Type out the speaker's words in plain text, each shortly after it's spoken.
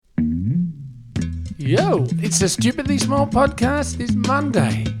Yo, it's a Stupidly Small podcast. It's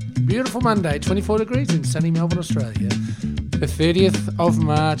Monday. Beautiful Monday, 24 degrees in sunny Melbourne, Australia. The 30th of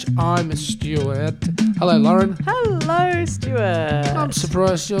March. I'm Stuart. Hello, Lauren. Hello, Stuart. I'm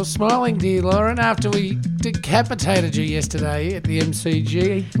surprised you're smiling, dear Lauren, after we decapitated you yesterday at the MCG.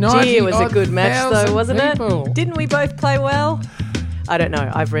 Gee, it was a good match though, wasn't people. it? Didn't we both play well? I don't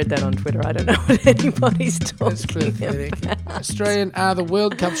know. I've read that on Twitter. I don't know what anybody's That's talking pathetic. about. Australian are the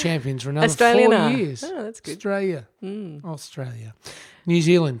World Cup champions for another Australian 4 are. years. Oh, that's good. Australia. Australia. New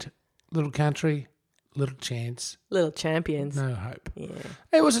Zealand, little country, little chance. Little champions. No hope. Yeah.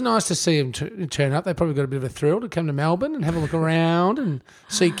 It was nice to see them turn up. They probably got a bit of a thrill to come to Melbourne and have a look around and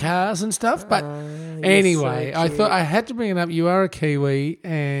see cars and stuff. But anyway, so I cute. thought I had to bring it up. You are a Kiwi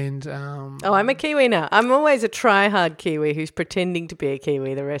and... Oh, I'm a Kiwi now. I'm always a try-hard Kiwi who's pretending to be a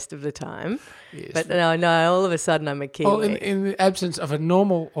Kiwi the rest of the time. yes. But no, all of a sudden I'm a Kiwi. Well, in the absence of a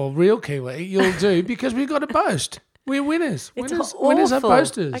normal or real Kiwi, you'll do because we've got to boast. We're winners. It's Winners are awful.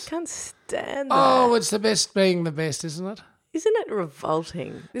 boasters. I can't stand that. Oh, it's the best being the best, isn't it? Isn't it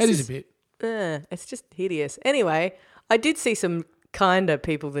revolting? It is a bit. It's just hideous. Anyway, I did see some kinder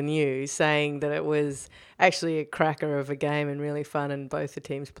people than you saying that it was actually a cracker of a game and really fun and both the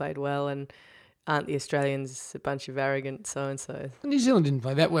teams played well and aren't the Australians a bunch of arrogant so-and-so? New Zealand didn't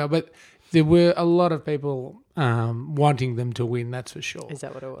play that well, but there were a lot of people wanting them to win, that's for sure. Is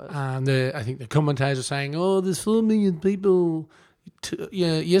that what it was? I think the commentators are saying, oh, there's 4 million people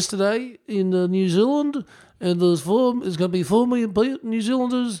yesterday in New Zealand, and there's going to be 4 million New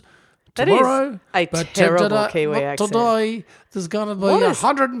Zealanders That tomorrow. is a but terrible Kiwi but accent. Today, there's going to be What is-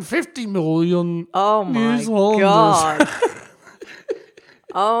 150 million Oh, New my Zealanders. God.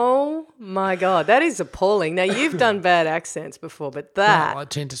 Oh, my God. That is appalling. Now, you've done bad accents before, but that... Well, I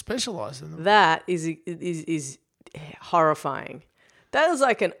tend to specialise in them. That is horrifying. That was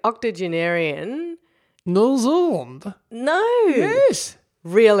like an octogenarian. New Zealand? No. Yes.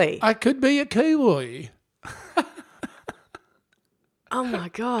 Really? I could be a Kiwi. Oh my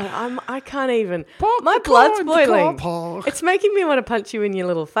God. I can't even. Park My the car blood's in the car boiling. park. It's making me want to punch you in your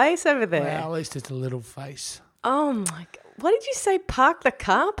little face over there. Well, at least it's a little face. Oh my God. What did you say? Park the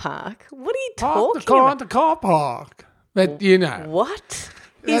car park? What are you Park talking the car about? in the car park. But, you know. What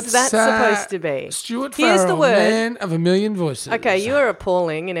is That's, that supposed to be? Stuart Here's Farrell, the word. man of a million voices. Okay, you are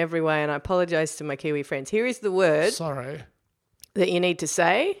appalling in every way, and I apologise to my Kiwi friends. Here is the word Sorry. that you need to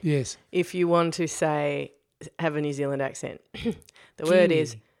say Yes. if you want to have a New Zealand accent. The word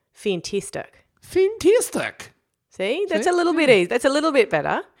is fantastic. Fantastic. See, that's a little bit easy. That's a little bit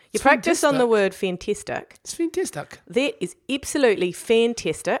better. You It's practice on the fantastic. word fantastic. It's fantastic. That is absolutely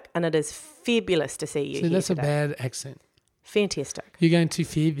fantastic, and it is fabulous to see you See, here that's today. a bad accent. Fantastic. You're going too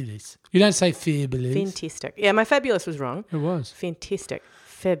fabulous. You don't say fabulous. Fantastic. Yeah, my fabulous was wrong. It was. Fantastic.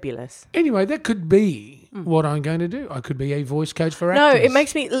 Fabulous. Anyway, that could be what I'm going to do. I could be a voice coach for No,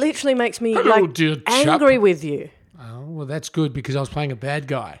 actors. it literally makes me Hello, dear chap. angry with you. Oh, well, that's good because I was playing a bad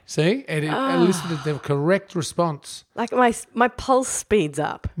guy. See? And I listened to the correct response. Like my pulse speeds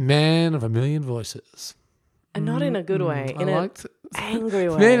up, Man of a million voices. and not in a good way, in an angry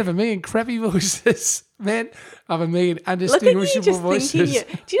way. Man of a million crappy voices. Man of a million Look at you undistinguishable just voices.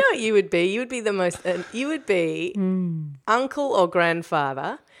 thinking. Do you know what you would be? You would be the most. You would be uncle or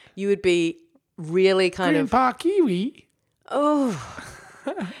grandfather. You would be really kind of. Grandpa Kiwi. Oh.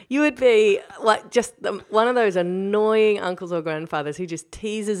 You would be like just one of those annoying uncles or grandfathers who just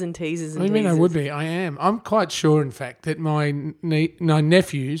teases and teases and I mean, teases. I would be. I am. I'm quite sure, in fact, that my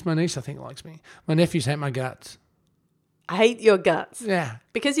nephews, my niece, I think, likes me. My nephews hate my guts. I hate your guts. Yeah.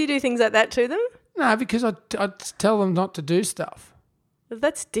 Because you do things like that to them? No, because I tell them not to do stuff.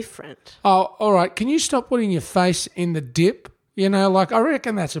 That's different. Oh, all right. Can you stop putting your face in the dip? You know, like, I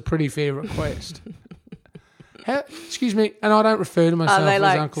reckon that's a pretty fair request. Excuse me, and I don't refer to myself Are they as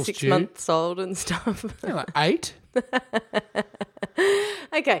like Uncle 6 Stu. months old and stuff? They're like 8.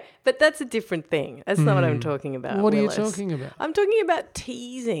 Okay, but that's a different thing. That's not what I'm talking about. What are you Willis. talking about? I'm talking about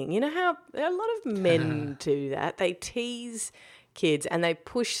teasing. You know how a lot of men do that? They tease kids and they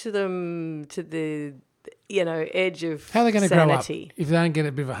push them to the, edge of How are they going to grow up sanity. if they don't get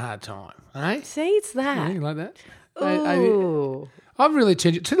a bit of a hard time? Eh? See, it's that. Anything like that? Ooh. I've really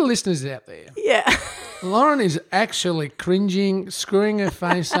changed it. To the listeners out there, Yeah. Lauren is actually cringing, screwing her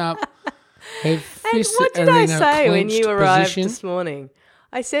face up. Her And fists what did are I in a say when clenched you arrived position. this morning?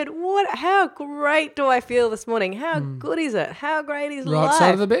 I said, how great do I feel this morning? How good is it? How great is Right life?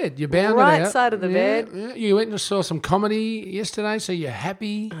 side of the bed. You bound it Right out. side of the bed. Yeah. You went and saw some comedy yesterday, so you're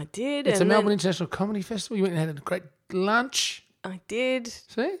happy. I did. It's a and Melbourne then International Comedy Festival. You went and had a great lunch. I did.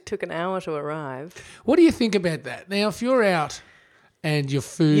 See? Took an hour to arrive. What do you think about that? Now, if you're out and your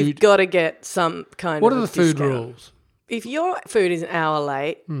food. You've got to get some kind What of are the food discount. rules? If your food is an hour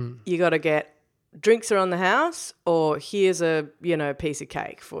late, you got to get drinks are on the house, or here's a piece of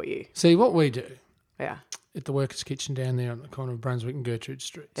cake for you. See, what we do Yeah, at the Workers' Kitchen down there on the corner of Brunswick and Gertrude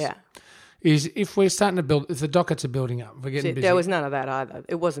Streets yeah. is if we're starting to build, if the dockets are building up, we're getting busy. There was none of that either.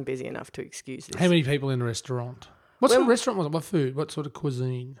 It wasn't busy enough to excuse this. How many people in a restaurant? What sort of restaurant was it? What food? What sort of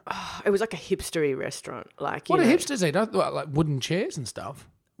cuisine? It was like a hipstery restaurant. Like What do hipsters eat? Like wooden chairs and stuff.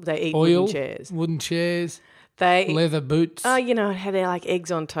 They eat Oil, wooden chairs. They leather boots. Oh, had their like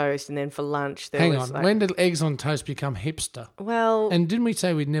eggs on toast, and then for lunch there Hang was on, like, when did eggs on toast become hipster? well, And didn't we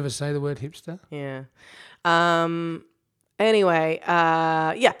say we'd never say the word hipster? yeah. Anyway,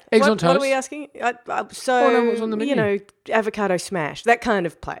 yeah. Eggs on What toast? are we asking? Oh, no, what was on the menu? Avocado smash, that kind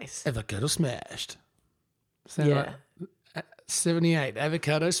of place. Avocado smashed. So Yeah. like 78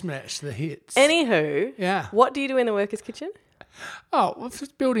 avocado smash, the hits. Anywho, Yeah. what do you do in the workers' kitchen? Oh, well, if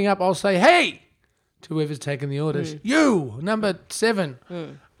it's building up, I'll say, hey, to whoever's taking the orders, you, number 7,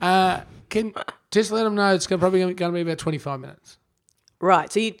 can just let them know it's probably going to be about 25 minutes.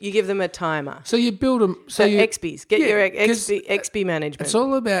 Right, so you give them a timer. So you build them. So XBs, get your 'cause XB management. It's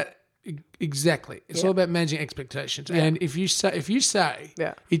all about exactly. It's all about managing expectations. And if you say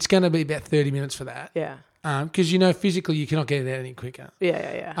Yeah. it's going to be about 30 minutes for that. Yeah. Because physically you cannot get it out any quicker.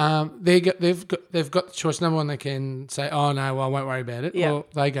 Yeah. They've got the choice. Number one, they can say, "Oh no, well, I won't worry about it," Yeah. or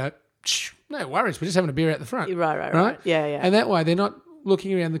they go, "Shh, "No worries, we're just having a beer out the front." Right. Yeah. And that way, they're not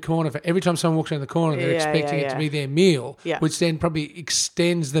looking around the corner for every time someone walks around the corner. They're expecting it to be their meal, which then probably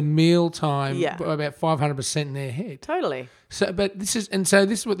extends the meal time by about 500% in their head. Totally. So, this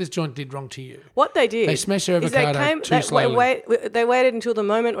is what this joint did wrong to you. What they did, They smashed their avocado too slowly. They waited until the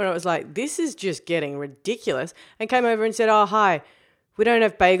moment when it was like, this is just getting ridiculous, and came over and said, "Oh, hi, we don't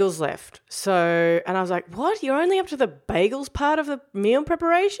have bagels left." So, and I was like, "What? You're only up to the bagels part of the meal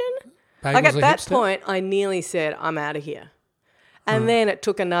preparation?" Bagels like at are that hipster? point, I nearly said, "I'm out of here," and then it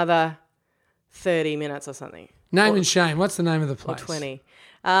took another 30 minutes or something. Name and shame. What's the name of the place? Or 20.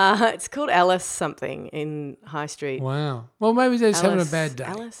 It's called Alice something in High Street. Wow. Well, maybe they're just having a bad day.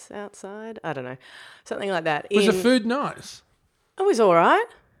 Alice outside? I don't know. Something like that. Was the food nice? It was all right.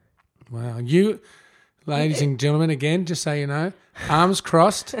 Wow. You, ladies and gentlemen, again, just so you know, arms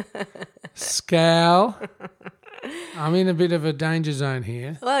crossed, scowl. I'm in a bit of a danger zone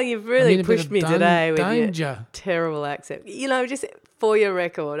here. Well, you've really pushed me today with danger. your terrible accent. Just for your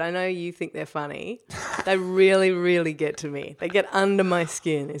record, I know you think they're funny. They really, really get to me. They get under my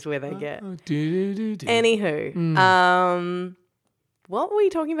skin is where they get. Anywho, what were you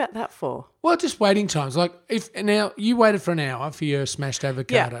talking about that for? Well, just waiting times. Like now you waited for an hour for your smashed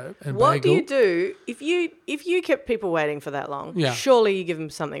avocado and what bagel. do you do if you kept people waiting for that long? Yeah. Surely you give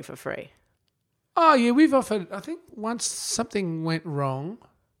them something for free. Oh, yeah, we've offered, I think once something went wrong.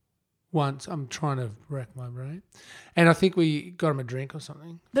 Once, I'm trying to rack my brain. And I think we got him a drink or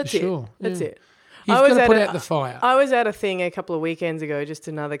something. That's it. That's it. You've got to put out the fire. I was at a thing a couple of weekends ago, just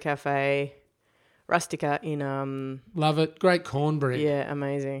another cafe, Rustica in... Love it. Great cornbread. Yeah,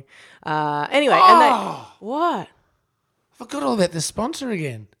 amazing. Anyway, and what? I forgot all about the sponsor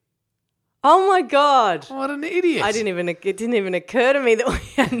again. Oh my God. What an idiot. It didn't even occur to me that we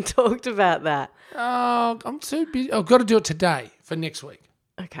hadn't talked about that. Oh, I'm too busy. I've got to do it today for next week.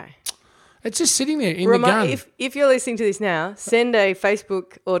 Okay. It's just sitting there in the gun. If you're listening to this now, send a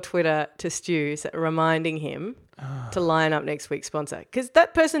Facebook or Twitter to Stu reminding him to line up next week's sponsor. Because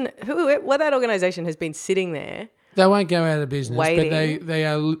that person, that organisation has been sitting there. They won't go out of business, waiting. but they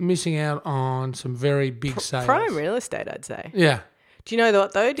are missing out on some very big sales. Prime real estate, I'd say. Yeah. Do you know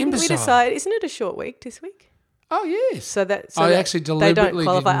what, though? Didn't Imbecile. we decide, isn't it a short week this week? Oh, yes. So I actually deliberately they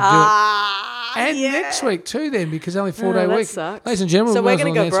don't qualify. didn't do it. And next week too then, because only 4-day that week. sucks. Ladies and gentlemen, so we're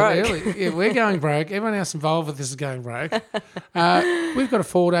going to go broke. Yeah, we're going broke. Everyone else involved with this is going broke. We've got a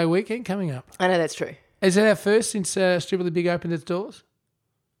 4-day weekend coming up. I know, that's true. Is it our first since Stupidly Big opened its doors?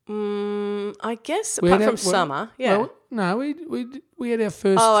 I guess, apart from summer, yeah. Well, no, we had our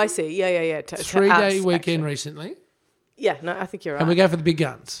first I see. Yeah. 3-day weekend recently. Yeah, no, I think you're right. And we go for the big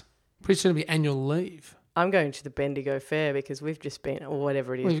guns. Pretty soon it'll be annual leave. I'm going to the Bendigo Fair because we've just been, or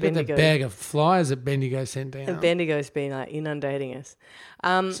whatever it is. Well, you've got that bag of flyers that Bendigo sent down. And Bendigo's been like inundating us.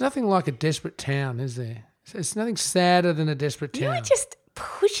 It's nothing like a desperate town, is there? It's nothing sadder than a desperate town. You were just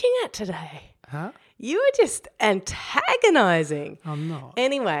pushing it today. Huh? You were just antagonising. I'm not.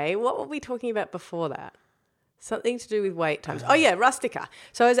 Anyway, what were we talking about before that? Something to do with wait times. Oh, yeah, Rustica.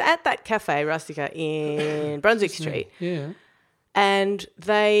 So I was at that cafe, Rustica, in Brunswick Street. Yeah. And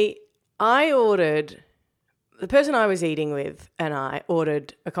I ordered the person I was eating with and I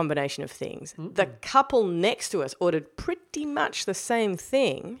ordered a combination of things. Mm-hmm. The couple next to us ordered pretty much the same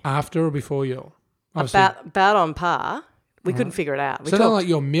thing. After or before you? About on par. We couldn't figure it out. So they're like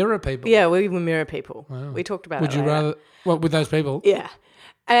your mirror people? Yeah, we were mirror people. Wow. We talked about Would it you later. rather, with those people? Yeah.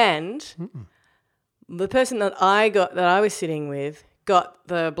 And the person that I was sitting with got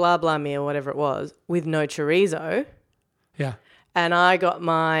the blah blah meal, whatever it was, with no chorizo. Yeah. And I got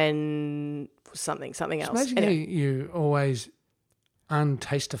mine something else. Imagine you always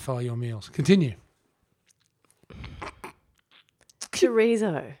untastify your meals. Continue.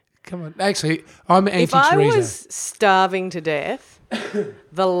 Chorizo. Come on. Actually, I'm anti-chorizo. If I was starving to death,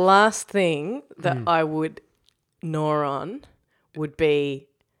 the last thing that I would gnaw on would be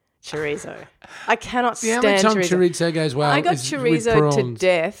chorizo. I cannot stand the only time chorizo. chorizo goes well I got is with chorizo prawns. to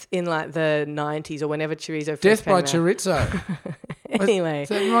death in like the 90s or whenever chorizo first Death came by out. chorizo. Anyway.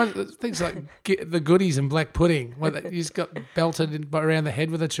 Things like the goodies and black pudding. Where you just got belted around the head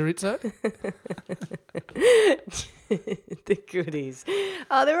with a chorizo. The goodies.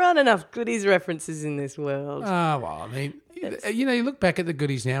 Oh, there aren't enough goodies references in this world. Oh, well, I mean, you look back at the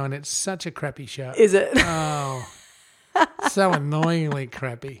goodies now and it's such a crappy show. Is it? Oh, so annoyingly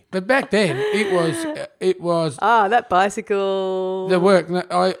crappy. But back then, it was. Ah, that bicycle. The work.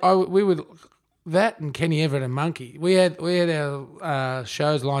 We would. That and Kenny Everett and Monkey. We had our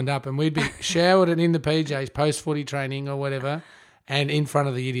shows lined up and we'd be showered and in the PJs, post-footy training or whatever, and in front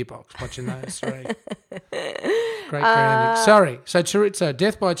of the idiot box watching those three. Great grounding. Sorry. So chorizo,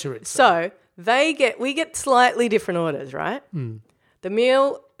 death by chorizo. So we get slightly different orders, right? Their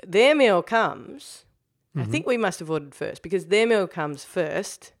meal comes. I think we must have ordered first because their meal comes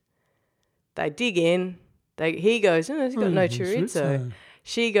first. They dig in. He goes, he's got no chorizo.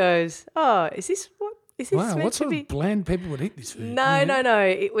 She goes, oh, is this wow, meant what to sort be? of bland people would eat this food? No.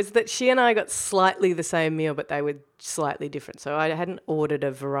 It was that she and I got slightly the same meal, but they were slightly different. So I hadn't ordered a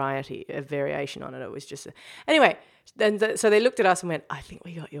variation on it. It was just anyway. Then so they looked at us and went, I think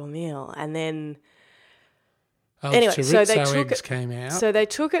we got your meal. And then anyway, so they took it. Came out. So they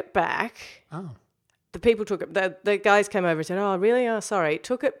took it back. Oh, the people took it. The guys came over and said, oh, really? Oh, sorry.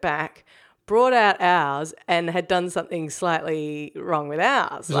 Took it back. Brought out ours and had done something slightly wrong with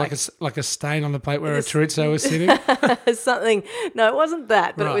ours. Like a stain on the plate where a chorizo was sitting? Something. No, it wasn't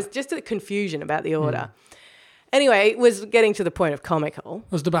that, but It was just a confusion about the order. Anyway, it was getting to the point of comical.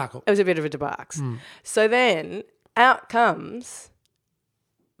 It was debacle. It was a bit of a debacle. So then out comes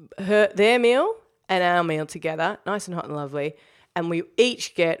their meal and our meal together, nice and hot and lovely, and we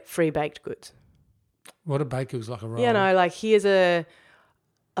each get free baked goods. What a baked goods, like a roll? Like here's a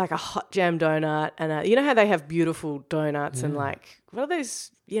hot jam donut and you know how they have beautiful donuts and like, what are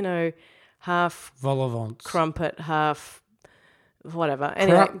those, half vol au vents, crumpet, half whatever.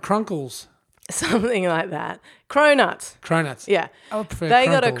 Anyway, Crunkles. Something like that. Cronuts. Yeah. I would prefer They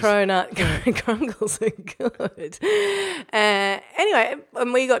Crunkles. got a cronut. Crunkles are good. Anyway,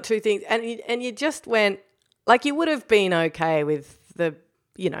 and we got two things and you just went, like you would have been okay with the,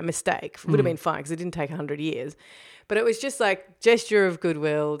 mistake. It would have been fine because it didn't take 100 years. But it was just like gesture of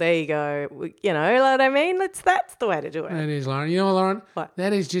goodwill. There you go. You know what I mean? That's the way to do it. That is, Lauren. You know what, Lauren? What?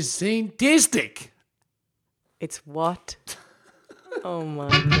 That is just sadistic. It's what? Oh, my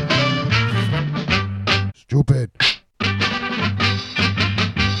God. Stupid.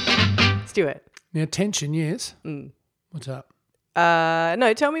 Stuart. Now, tension, yes. What's up?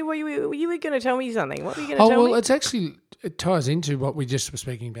 No, tell me what you were going to tell me something. What were you going to tell me? It ties into what we just were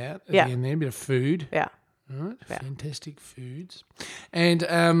speaking about. Yeah. Again, there, a bit of food. Yeah. Right, Yeah. Fantastic foods, and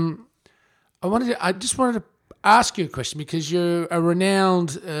I just wanted to ask you a question because you're a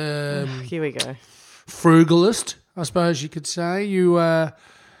renowned Here we go. frugalist, I suppose you could say. You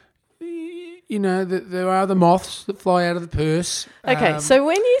there are the moths that fly out of the purse. Okay, so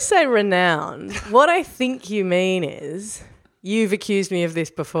when you say renowned, what I think you mean is you've accused me of this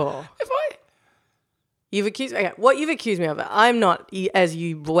before. You've accused what you've accused me of. I'm not, as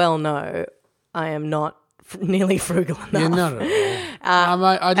you well know, I am not nearly frugal enough. You're not at all. And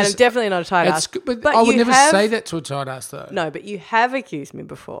I'm definitely not a tight ass. But I would never say that to a tight ass, though. No, but you have accused me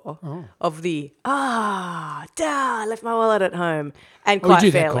before of the, I left my wallet at home. And quite we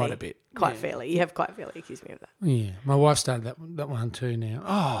do fairly. that quite a bit. Quite fairly. You have quite fairly accused me of that. Yeah, my wife started that one too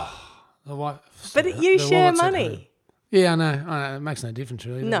now. The wife. But you share money. Yeah, I know. It makes no difference,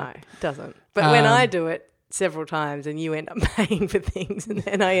 really. No, it doesn't. But when I do it several times and you end up paying for things and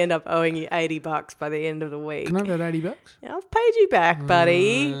then I end up owing you $80 by the end of the week. Can I have that $80? Yeah, I've paid you back,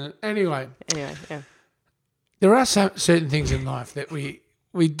 buddy. Anyway, yeah. There are certain things in life that we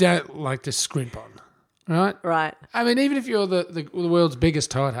don't like to scrimp on, right? Right. I mean, even if you're the world's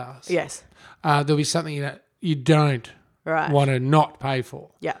biggest tight ass, Yes. there'll be something you don't Right. want to not pay for.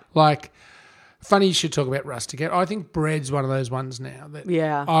 Yeah. Like, funny you should talk about rustic. I think bread's one of those ones now that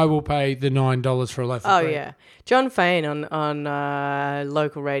Yeah. I will pay the $9 for a loaf of Oh, bread. yeah. John Fain on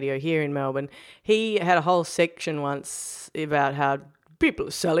local radio here in Melbourne, he had a whole section once about how people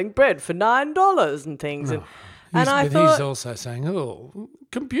are selling bread for $9 and things. And I thought, he's also saying, oh,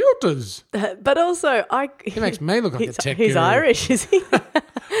 computers. but also He makes me look like a tech he's guru. Irish, is he?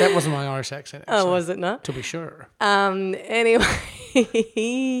 That wasn't my Irish accent, actually. Oh, was it not? To be sure. Anyway,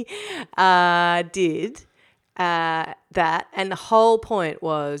 he did that, and the whole point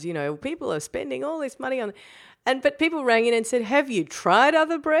was, people are spending all this money on, but people rang in and said, "Have you tried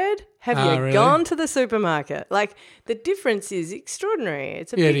other bread? Have you really? gone to the supermarket?" Like, the difference is extraordinary.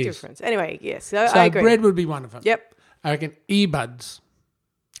 It's a Yeah, big it is. difference. Anyway, yes, so So I agree. bread would be one of them. Yep, I reckon earbuds.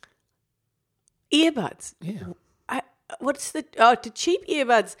 earbuds. Yeah. Do cheap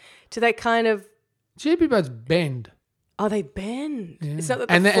earbuds? Do they kind of? Cheap earbuds bend. Oh, they bend. Yeah. It's not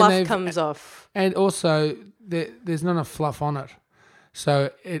that And the they- and fluff they've- comes off. And also, there's not enough fluff on it. So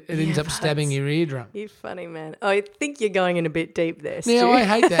it ends up stabbing Earbuds. your eardrum. You funny man. Oh, I think you're going in a bit deep there, Stu. Now, I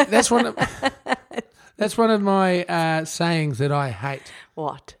hate that. That's one of my sayings that I hate.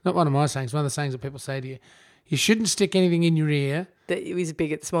 What? Not one of my sayings, one of the sayings that people say to you. You shouldn't stick anything in your ear. That it was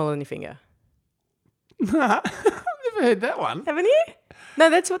smaller than your finger. I've never heard that one. Haven't you? No,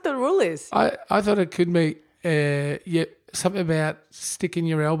 that's what the rule is. I thought it could be something about sticking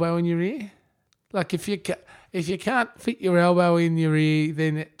your elbow in your ear. Like if you can't fit your elbow in your ear,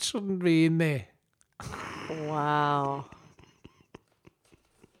 then it shouldn't be in there. Wow.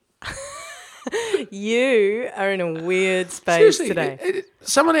 You are in a weird space Seriously, today.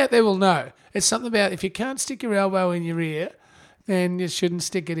 Someone out there will know. It's something about if you can't stick your elbow in your ear, then you shouldn't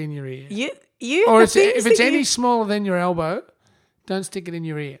stick it in your ear. You Or the if things it's that any you- smaller than your elbow, don't stick it in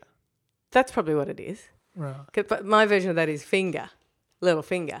your ear. That's probably what it is. Right. But my version of that is finger. Little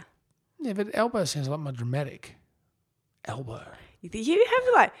finger. Yeah, but elbow sounds a lot more dramatic. Elbow. You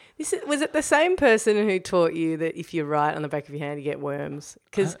have was it the same person who taught you that if you write on the back of your hand you get worms?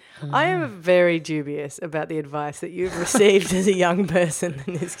 Because I am very dubious about the advice that you've received as a young person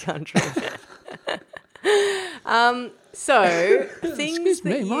in this country. So things Excuse that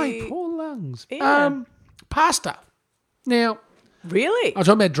me, you my poor lungs. Yeah. Pasta. Now, really, I'm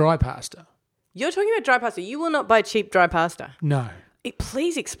talking about dry pasta. you're talking about dry pasta. You will not buy cheap dry pasta. No.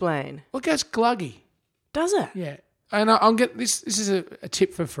 Please explain. Well, it goes gluggy. Does it? Yeah. And I'm getting this. This is a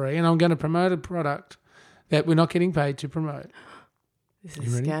tip for free, and I'm going to promote a product that we're not getting paid to promote. This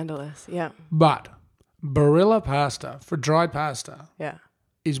is scandalous. Yeah. But Barilla pasta for dry pasta Yeah.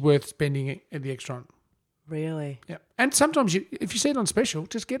 is worth spending the extra on. Really? Yeah. And sometimes if you see it on special,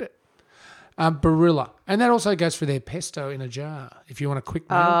 just get it. Barilla. And that also goes for their pesto in a jar if you want a quick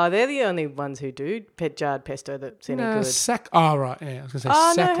meal. They're the only ones who do jarred pesto that's any good. Oh, right. Yeah, I was going to say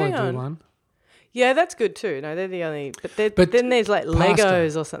Oh, no, Sackler hang do on. one. Yeah, that's good too. No, they're the only. But But then there's like pasta.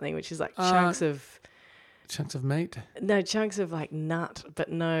 Legos or something, which is like chunks of meat. like nut.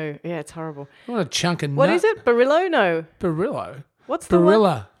 But no, yeah, it's horrible. I want a chunk of What nut. is it? Barillo? No. Barillo. What's the one?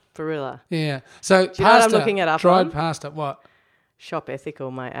 Barilla. Barilla. Yeah. So you know pasta. what I'm looking it up dried on? pasta. What? Shop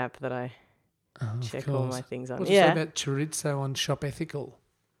Ethical, my app that I check all my things on. What's it say about chorizo on Shop Ethical?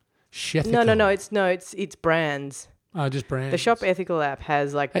 Chef-ical. No. It's brands. Oh, just brands. The Shop Ethical app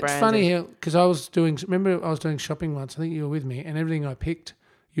has like It's brands. funny how, because I was doing shopping once, I think you were with me, and everything I picked,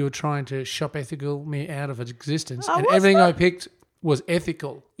 you were trying to shop ethical me out of its existence. Oh, and was everything that? I picked was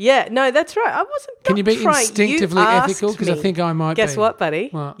ethical. Yeah, no, that's right. I wasn't. Can you be trying. instinctively You asked ethical? Because I me. think I might be. Guess what, buddy?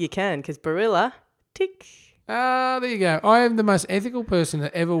 What? You can, because Barilla, tick. Ah, there you go. I am the most ethical person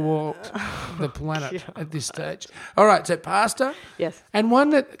that ever walked the planet at this stage. All right, so pasta. Yes. And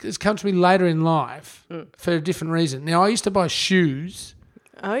one that has come to me later in life for a different reason. Now, I used to buy shoes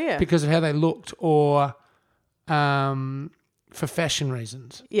Oh, yeah. because of how they looked or for fashion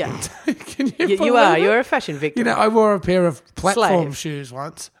reasons. Yeah. Can you You believe are. it? You're a fashion victim. You know, I wore a pair of platform Slave. shoes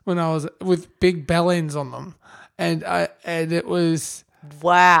once when I was with big bell ends on them, and it was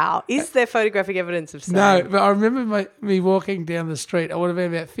Wow. Is there photographic evidence of no. same? But I remember me walking down the street. I would have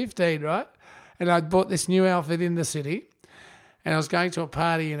been about 15, right? And I'd bought this new outfit in the city, and I was going to a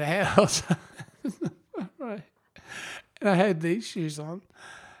party in a house, right? And I had these shoes on.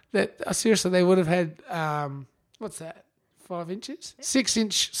 That seriously, they would have had what's that? 5 inches,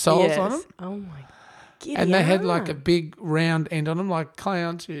 6-inch soles on them. Oh my. Giddy And they had aunt. like a big round end on them, like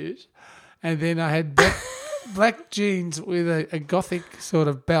clown shoes. And then I had black jeans with a gothic sort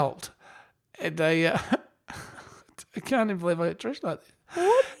of belt. And they, I can't even believe I got dressed like this.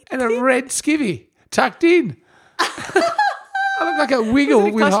 What? And a red skivvy tucked in. I look like a wiggle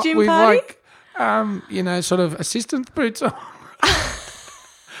Was it a costume with party? like sort of assistant boots on.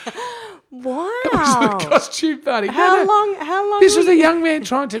 Wow. It was the costume party. How long? This was were a you- young man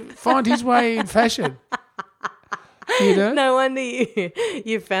trying to find his way in fashion. You know? No wonder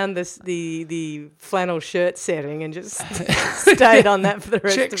you found the flannel shirt setting and just stayed on that for the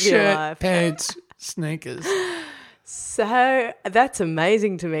rest Check of your shirt, life. pants, sneakers. So that's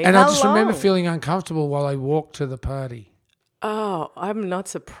amazing to me. And How I just remember long? feeling uncomfortable while I walked to the party. Oh, I'm not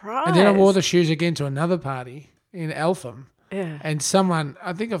surprised. And then I wore the shoes again to another party in Eltham. Yeah. And someone,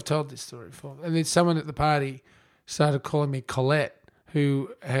 I think I've told this story before, and then someone at the party started calling me Colette, who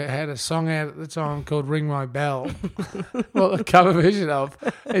had a song out at the time called Ring My Bell, well, a cover version of,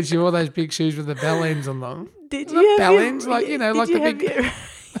 and she wore those big shoes with the bell ends on them. Did Not you have bell your, ends, like, did like you the have big...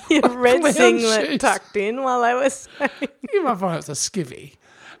 your red clown singlet shoes. tucked in while I was saying, You might find it was a skivvy.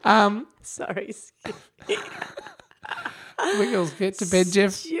 sorry, Wiggles, get to bed,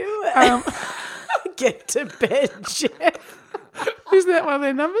 Jeff. Stuart. Get to bed, Jeff. Isn't that one of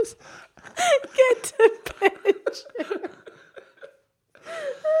their numbers? Get to bed, Jeff.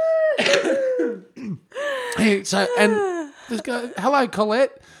 Hey, so, and this guy, hello,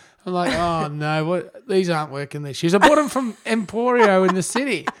 Colette. I'm like, oh no, what? These aren't working. These shoes. I bought them from Emporio in the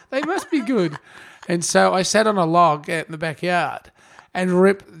city. They must be good. And so I sat on a log out in the backyard and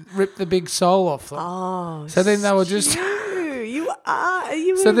ripped the big sole off them. Oh, So then they were just. you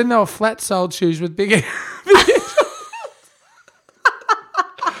So then they were flat-soled shoes with big.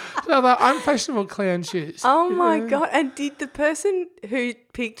 So they're unfashionable clown shoes. Oh my God. And did the person who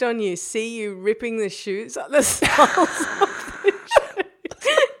picked on you see you ripping the shoes up the soles of the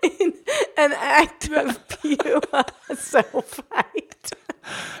shoes in an act of pure self-hate?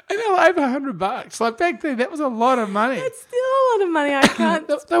 And they were over $100. Like back then, that was a lot of money. It's still a lot of money. I can't.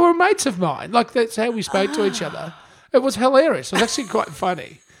 They were mates of mine. Like that's how we spoke to each other. It was hilarious. It was actually quite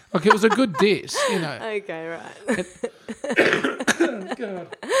funny. Like it was a good diss, you know. Okay, right.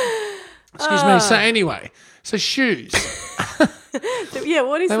 God. Excuse me. So anyway, shoes. Yeah,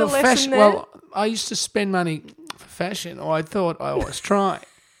 what is They the were lesson fashion. there? Well, I used to spend money for fashion, or I thought I was trying.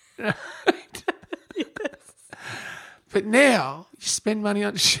 But now you spend money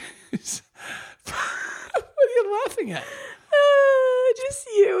on shoes. What are you laughing at? Just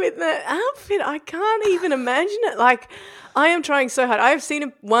you in that outfit. I can't even imagine it. Like, I am trying so hard. I have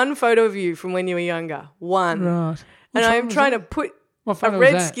seen one photo of you from when you were younger. One. Right. And I am trying to put What a photo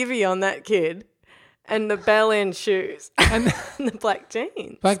red was that? skivvy on that kid and the bell end shoes And and the black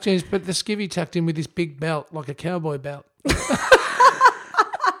jeans. black jeans, but the skivvy tucked in with this big belt, like a cowboy belt.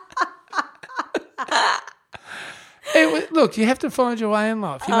 Look, you have to find your way in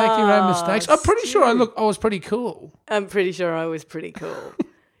life. You make your own mistakes. I'm pretty sure I was pretty cool. I'm pretty sure I was pretty cool.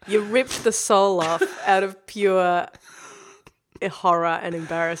 You ripped the sole off out of pure horror and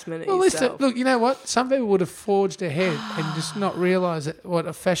embarrassment at Well, listen, yourself. look, you know what? Some people would have forged ahead and just not realise what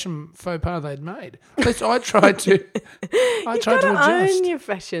a fashion faux pas they'd made. At least I tried to. I You tried to gotta adjust. own your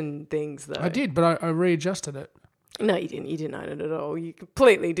fashion things, though. I did, but I readjusted it. No, you didn't. You didn't own it at all. You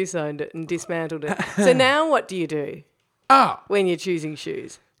completely disowned it and dismantled it. So now what do you do when you're choosing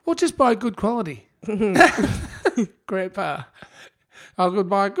shoes? Well, just buy good quality. Grandpa. I could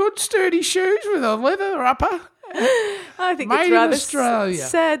buy good sturdy shoes with a leather upper. I think Made it's in rather Australia.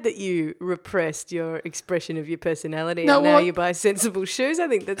 sad that you repressed your expression of your personality No, and now well, you buy sensible shoes. I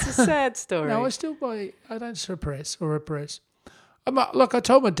think that's a sad story. No, I still buy. I don't suppress or repress. Look, I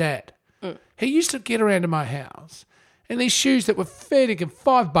told my dad. He used to get around to my house and these shoes that were fitting him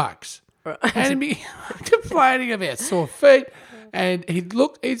 $5. Right. And he'd be complaining about sore feet. And he'd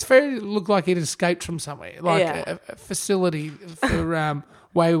looked like he'd escaped from somewhere, like Yeah. a facility for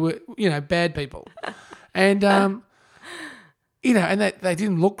wayward, bad people. And, and they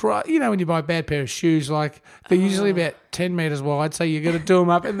didn't look right. You know, when you buy a bad pair of shoes, like they're usually about 10 metres wide, so you've got to do them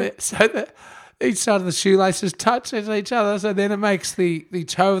up so that each side of the shoelaces touch each other, so then it makes the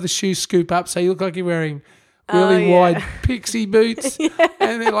toe of the shoe scoop up, so you look like you're wearing really wide pixie boots,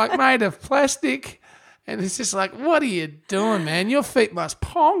 and they're like made of plastic. And it's just like, what are you doing, man? Your feet must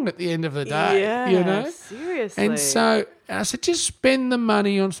pong at the end of the day, Yeah, seriously. And so I said, just spend the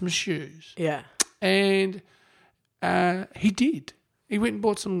money on some shoes. Yeah. And he did. He went and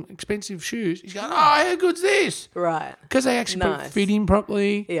bought some expensive shoes. He's going, oh, how good's this? Right. Because they actually fit him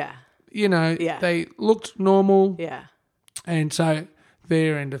properly. Yeah. They looked normal. Yeah. And so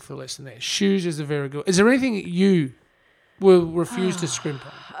their end of the lesson there. Shoes is a very good. Is there anything that you will refuse to scrimp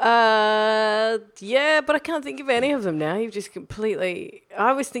on? Yeah, but I can't think of any of them now. You've just completely...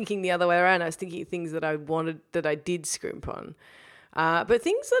 I was thinking the other way around. I was thinking of things that I wanted, that I did scrimp on. But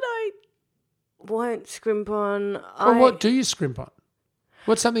things that I won't scrimp on... Well, what do you scrimp on?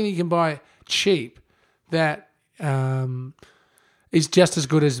 What's something you can buy cheap that is just as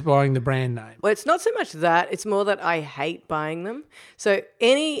good as buying the brand name. Well, it's not so much that. It's more that I hate buying them. So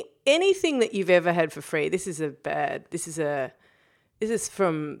anything that you've ever had for free, this is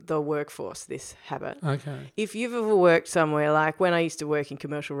from the workforce, this habit. Okay. If you've ever worked somewhere, like when I used to work in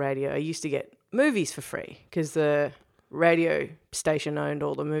commercial radio, I used to get movies for free because the radio station owned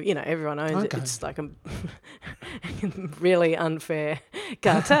all the movies. You know, everyone owns it. It's like a really unfair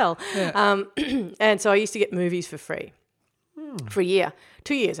cartel. Yeah. And so I used to get movies for free for a year,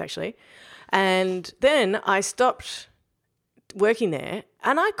 2 years actually. And then I stopped working there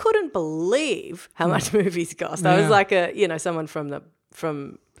and I couldn't believe how much movies cost. I was like someone from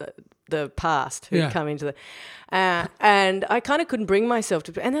the past who'd come into the and I kind of couldn't bring myself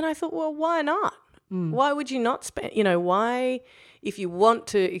to, and then I thought, well, why not? Why would you not spend, why, if you want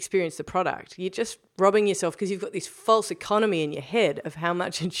to experience the product, you're just robbing yourself because you've got this false economy in your head of how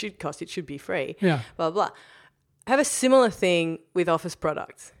much it should cost. It should be free. Yeah. Blah, blah. Have a similar thing with office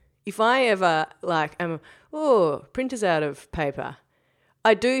products. If I ever printers out of paper,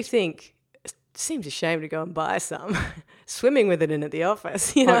 I do think it seems a shame to go and buy some, swimming with it in at the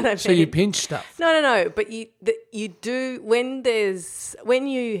office. You know what I mean? So you pinch stuff. No. But you do when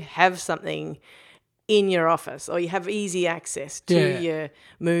you have something in your office or you have easy access to your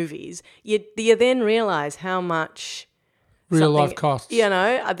movies, you then realise how much real life costs.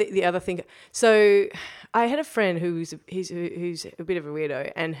 The other thing. So I had a friend who's a bit of a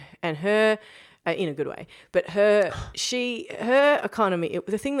weirdo, and her in a good way, but her economy.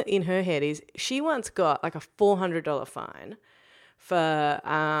 The thing that in her head is she once got like a $400 fine for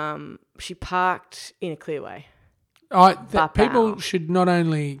she parked in a clearway. People should not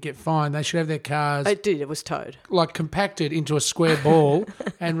only get fined, they should have their cars. It was towed. Like compacted into a square ball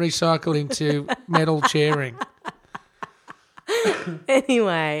and recycled into metal chairing.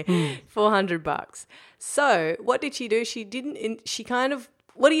 Anyway, $400. So what did she do?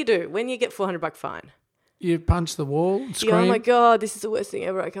 What do you do when you get $400 fine? You punch the wall and scream. Oh my God, this is the worst thing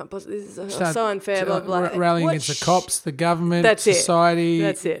ever. I can't possibly, this is so unfair, blah, blah. Rallying against the cops, the government, society.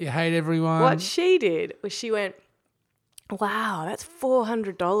 That's it. You hate everyone. What she did was she went, wow, that's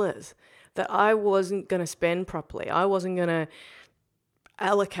 $400 that I wasn't going to spend properly. I wasn't going to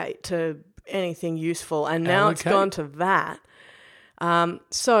allocate to anything useful. And now it's gone to that.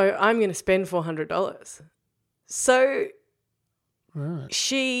 So I'm going to spend $400. So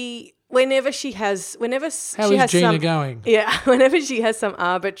she, whenever she has Gina going? Yeah, whenever she has some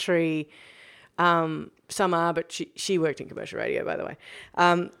arbitrary, she worked in commercial radio, by the way.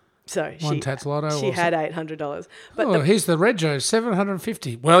 So she had $800. But here's the Rego,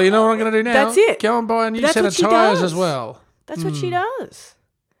 $750. Well, you know what I'm going to do now? That's it. Go and buy a new set of tyres as well. That's what she does.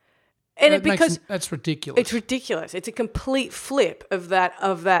 And that's ridiculous. It's ridiculous. It's a complete flip of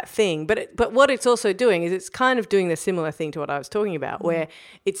that thing. But what it's also doing is it's kind of doing the similar thing to what I was talking about, where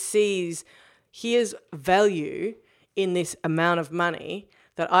it sees here's value in this amount of money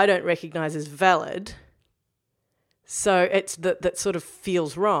that I don't recognise as valid. So it's that sort of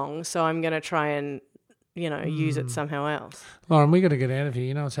feels wrong. So I'm going to try and use it somehow else. Lauren, we got to get out of here.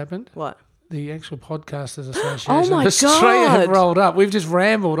 You know what's happened? What? The actual Podcasters Association of Australia have rolled up. We've just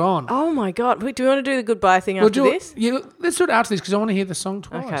rambled on. Oh, my God. Wait, do we want to do the goodbye thing after this? Yeah, let's do it after this because I want to hear the song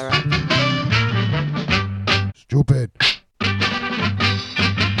twice. Okay, right. Stupid.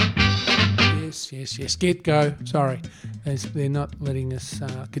 Yes. Go. Sorry. They're not letting us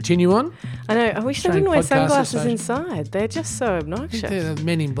continue on. I know. I wish they wouldn't wear sunglasses inside. They're just so obnoxious. I think they're the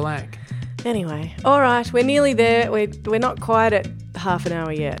men in black. Anyway, all right, we're nearly there. We're not quite at half an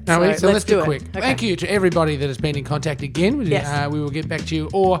hour yet. So let's do it quick. Okay. Thank you to everybody that has been in contact again. Yes. We will get back to you,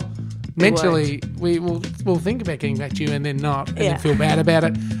 or mentally we'll think about getting back to you and then not, and then feel bad about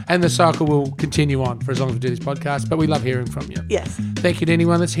it. And the cycle will continue on for as long as we do this podcast. But we love hearing from you. Yes. Thank you to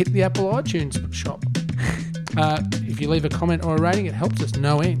anyone that's hit the Apple iTunes shop. If you leave a comment or a rating, it helps us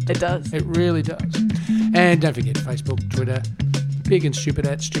no end. It does. It really does. And don't forget Facebook, Twitter, big and stupid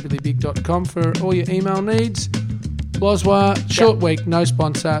at stupidlybig.com for all your email needs. Lozwa, short week, no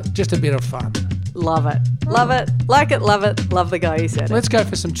sponsor, just a bit of fun. Love it. Love it. Like it, love it. Love the guy who said it. Let's go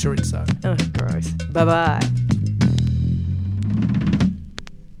for some chorizo. Oh, gross. Bye-bye.